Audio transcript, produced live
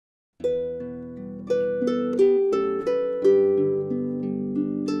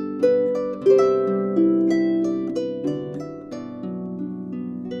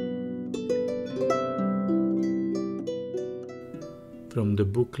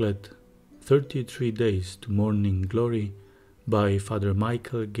booklet 33 Days to Morning Glory by Father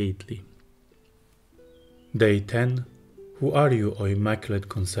Michael Gaitley. Day 10. Who are you, O Immaculate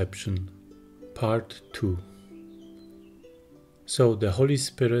Conception? Part 2. So the Holy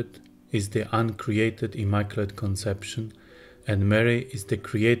Spirit is the uncreated Immaculate Conception, and Mary is the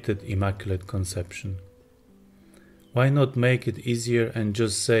created Immaculate Conception. Why not make it easier and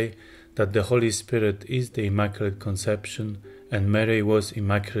just say that the Holy Spirit is the Immaculate Conception and Mary was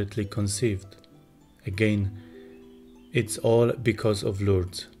immaculately conceived? Again, it's all because of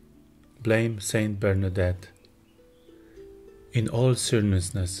Lourdes. Blame Saint Bernadette. In all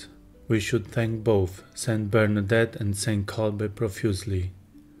seriousness, we should thank both Saint Bernadette and Saint Colbe profusely,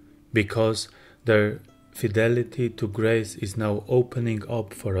 because their fidelity to grace is now opening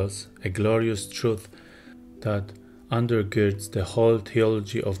up for us a glorious truth that undergirds the whole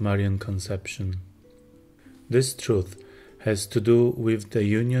theology of Marian Conception. This truth has to do with the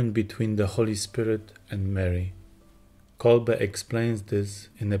union between the Holy Spirit and Mary. Kolbe explains this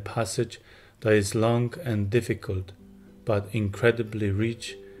in a passage that is long and difficult, but incredibly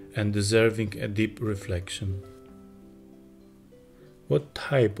rich and deserving a deep reflection. What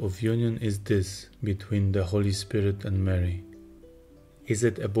type of union is this between the Holy Spirit and Mary? Is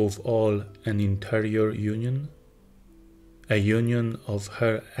it above all an interior union? A union of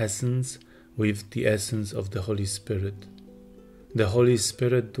her essence with the essence of the Holy Spirit. The Holy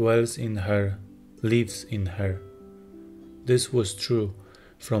Spirit dwells in her, lives in her. This was true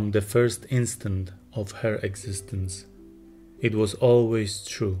from the first instant of her existence. It was always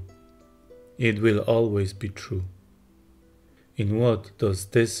true. It will always be true. In what does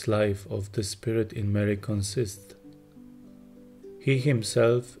this life of the Spirit in Mary consist? He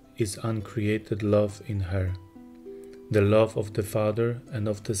himself is uncreated love in her. The love of the Father and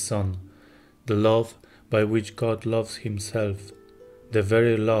of the Son, the love by which God loves himself, the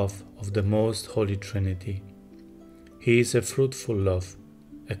very love of the Most Holy Trinity. He is a fruitful love,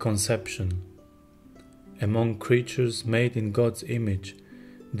 a conception. Among creatures made in God's image,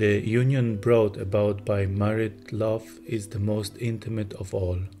 the union brought about by married love is the most intimate of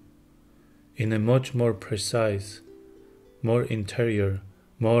all. In a much more precise, more interior,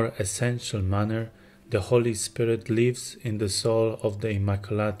 more essential manner, the Holy Spirit lives in the soul of the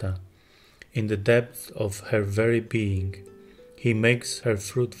Immaculata, in the depth of her very being. He makes her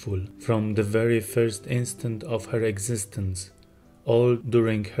fruitful from the very first instant of her existence, all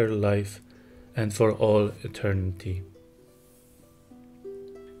during her life and for all eternity.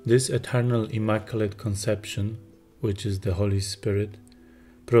 This eternal Immaculate Conception, which is the Holy Spirit,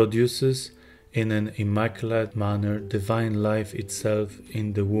 produces in an immaculate manner divine life itself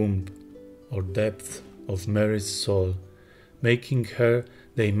in the womb or depth of Mary's soul, making her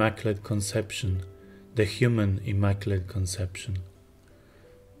the Immaculate Conception, the human Immaculate Conception.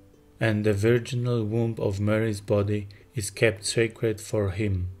 And the virginal womb of Mary's body is kept sacred for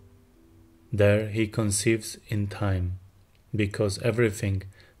him. There he conceives in time, because everything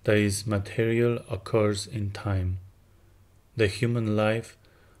that is material occurs in time, the human life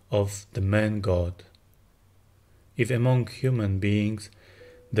of the man God. If among human beings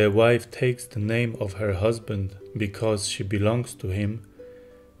the wife takes the name of her husband because she belongs to him,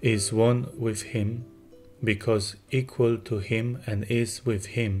 is one with him, because equal to him and is with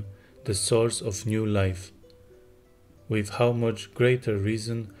him the source of new life, with how much greater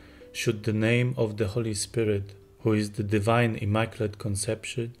reason should the name of the Holy Spirit, who is the divine Immaculate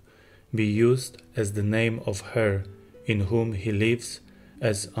Conception, be used as the name of her in whom he lives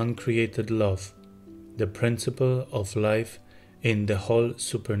as uncreated love, the principle of life in the whole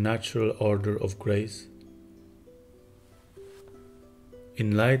supernatural order of grace?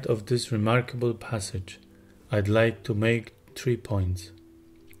 In light of this remarkable passage, I'd like to make 3 points.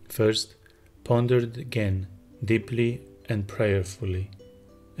 First, ponder it again, deeply and prayerfully.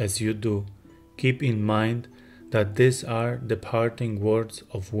 As you do, keep in mind that these are the parting words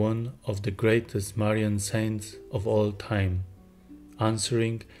of one of the greatest Marian saints of all time,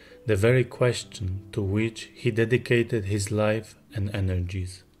 answering the very question to which he dedicated his life and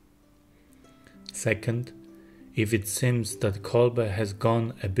energies. Second, if it seems that Kolbe has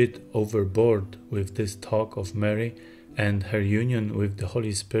gone a bit overboard with this talk of Mary and her union with the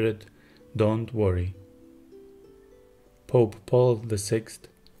Holy Spirit, don't worry. Pope Paul VI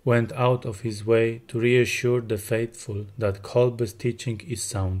went out of his way to reassure the faithful that Kolbe's teaching is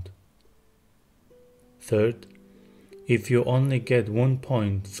sound. Third, if you only get 1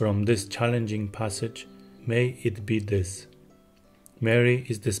 point from this challenging passage, may it be this: Mary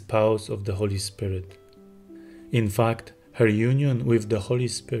is the spouse of the Holy Spirit. In fact, her union with the Holy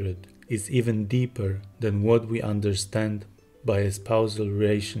Spirit is even deeper than what we understand by a spousal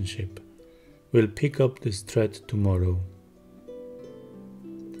relationship. We'll pick up this thread tomorrow.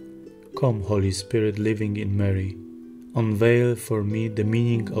 Come, Holy Spirit living in Mary, unveil for me the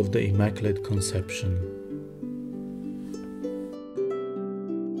meaning of the Immaculate Conception.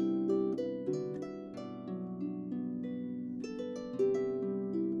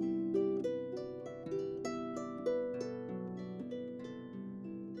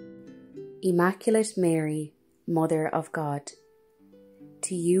 Immaculate Mary, Mother of God,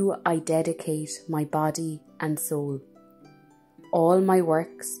 to you I dedicate my body and soul, all my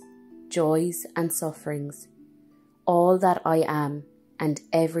works, joys and sufferings, all that I am and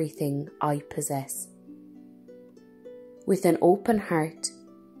everything I possess. With an open heart,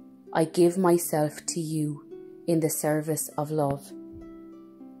 I give myself to you in the service of love.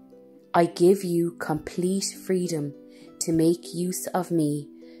 I give you complete freedom to make use of me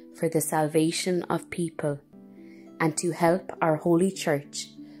for the salvation of people and to help our Holy Church,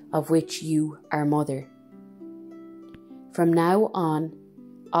 of which you are Mother. From now on,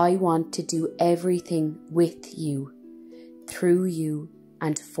 I want to do everything with you, through you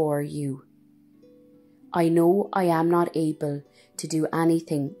and for you. I know I am not able to do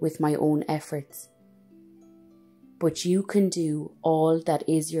anything with my own efforts, but you can do all that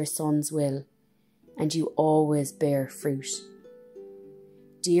is your Son's will, and you always bear fruit.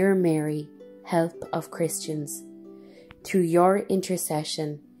 Dear Mary, help of Christians, through your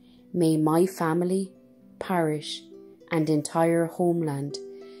intercession, may my family, parish, and entire homeland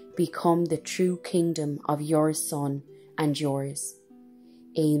become the true kingdom of your Son and yours.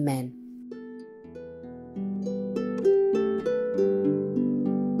 Amen.